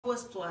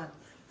first one.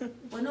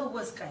 When I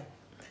was Kai.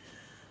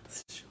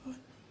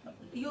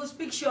 You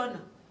speak Shona.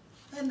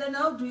 And then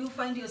how do you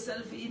find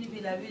yourself in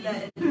Villa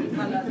and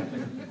Malala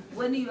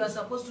when you are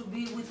supposed to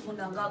be with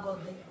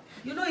Munangago there?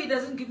 You know he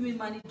doesn't give me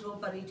money to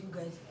operate you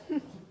guys.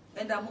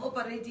 And I'm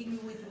operating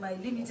with my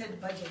limited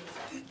budget.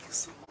 Thank you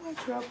so much.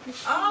 I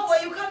appreciate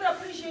well, you can't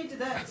appreciate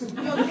that.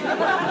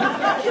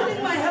 You're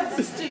killing my health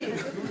system.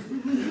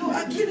 You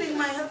are killing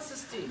my health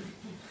system.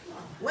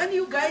 When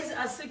you guys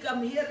are sick,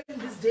 I'm hearing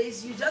these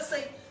days, you just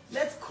say,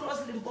 let's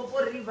cross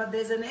Limpopo River.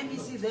 There's an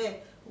MEC there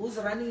who's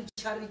running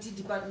charity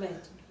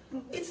department.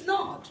 It's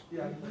not.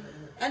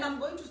 And I'm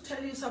going to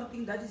tell you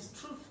something that is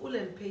truthful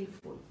and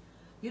painful.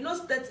 You know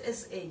that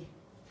SA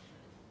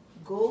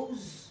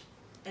goes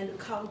and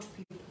count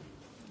people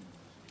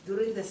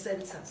during the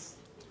census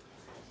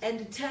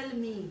and tell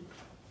me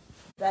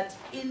that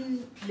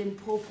in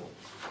Limpopo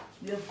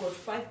you have got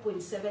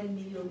 5.7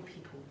 million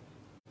people,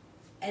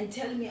 and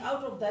tell me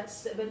out of that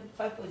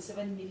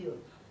 5.7 million,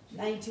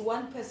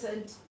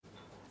 91%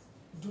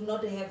 do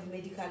not have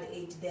medical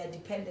aid. They are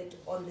dependent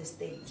on the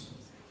state.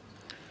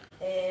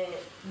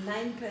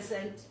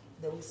 9%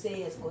 they will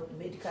say has got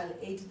medical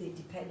aid, they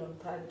depend on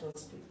private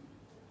hospital.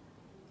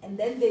 And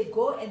then they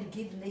go and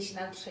give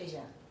National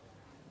Treasury.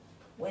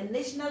 When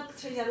National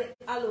Treasury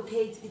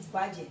allocates its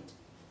budget,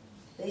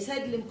 they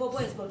said Limpopo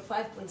has got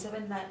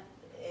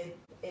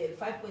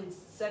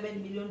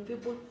 5.7 million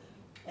people,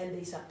 and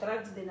they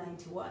subtract the 7%,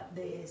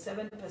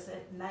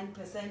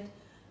 9%,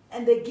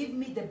 and they give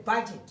me the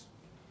budget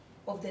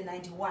of the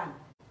 91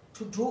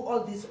 to do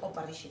all these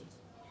operations.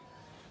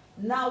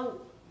 Now,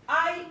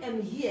 I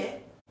am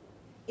here,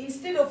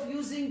 instead of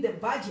using the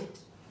budget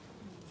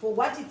for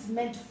what it's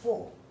meant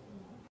for,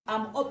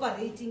 I'm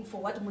operating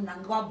for what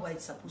Mnangagwa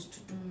is supposed to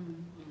do.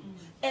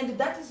 And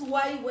that is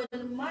why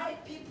when my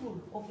people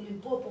of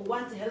Limpopo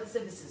want health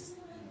services,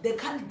 they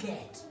can't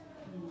get.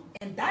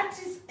 And that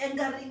is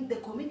angering the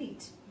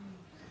community.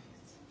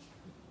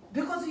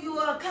 Because you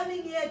are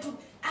coming here to,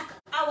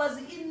 I was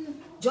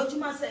in George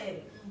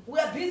Masere. We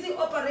are busy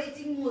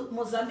operating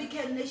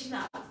Mozambican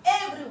national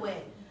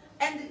everywhere.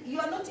 And you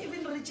are not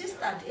even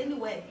registered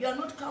anywhere. You are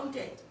not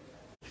counted.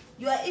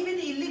 You are even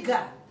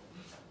illegal.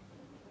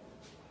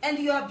 And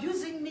you are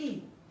abusing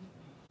me.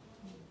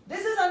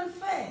 This is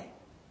unfair.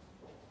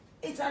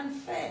 It's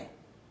unfair.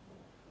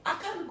 I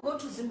can't go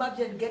to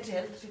Zimbabwe and get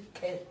health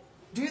care.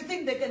 Do you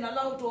think they can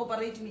allow to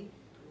operate me?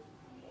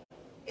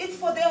 It's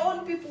for their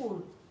own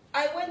people.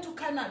 I went to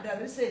Canada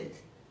recently.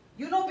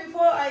 You know,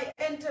 before I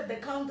entered the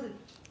country,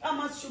 I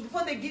must show,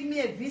 before they give me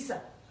a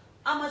visa,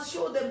 I must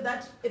show them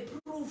that a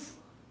proof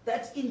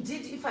that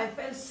indeed if I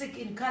fell sick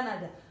in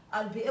Canada,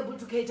 I'll be able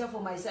to cater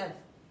for myself.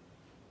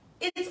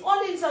 It's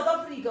only in South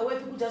Africa where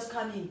people just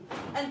come in.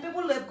 And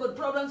people have got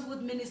problems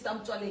with Minister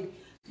Mtwaledi.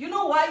 You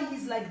know why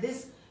he's like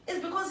this?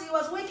 It's because he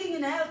was working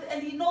in health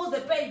and he knows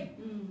the pain.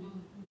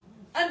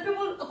 And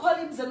people call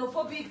him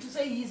xenophobic to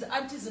say he's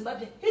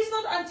anti-Zimbabwe. He's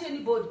not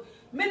anti-anybody.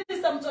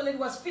 Minister Mtwaledi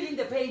was feeling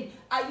the pain.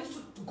 I used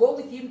to go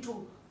with him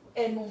to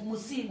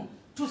Musina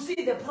to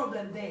see the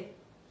problem there.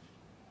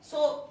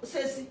 So,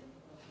 says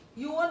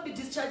you won't be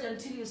discharged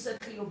until you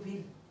settle your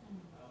bill.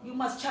 You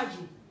must charge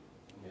him.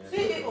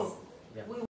 CEO. Yeah.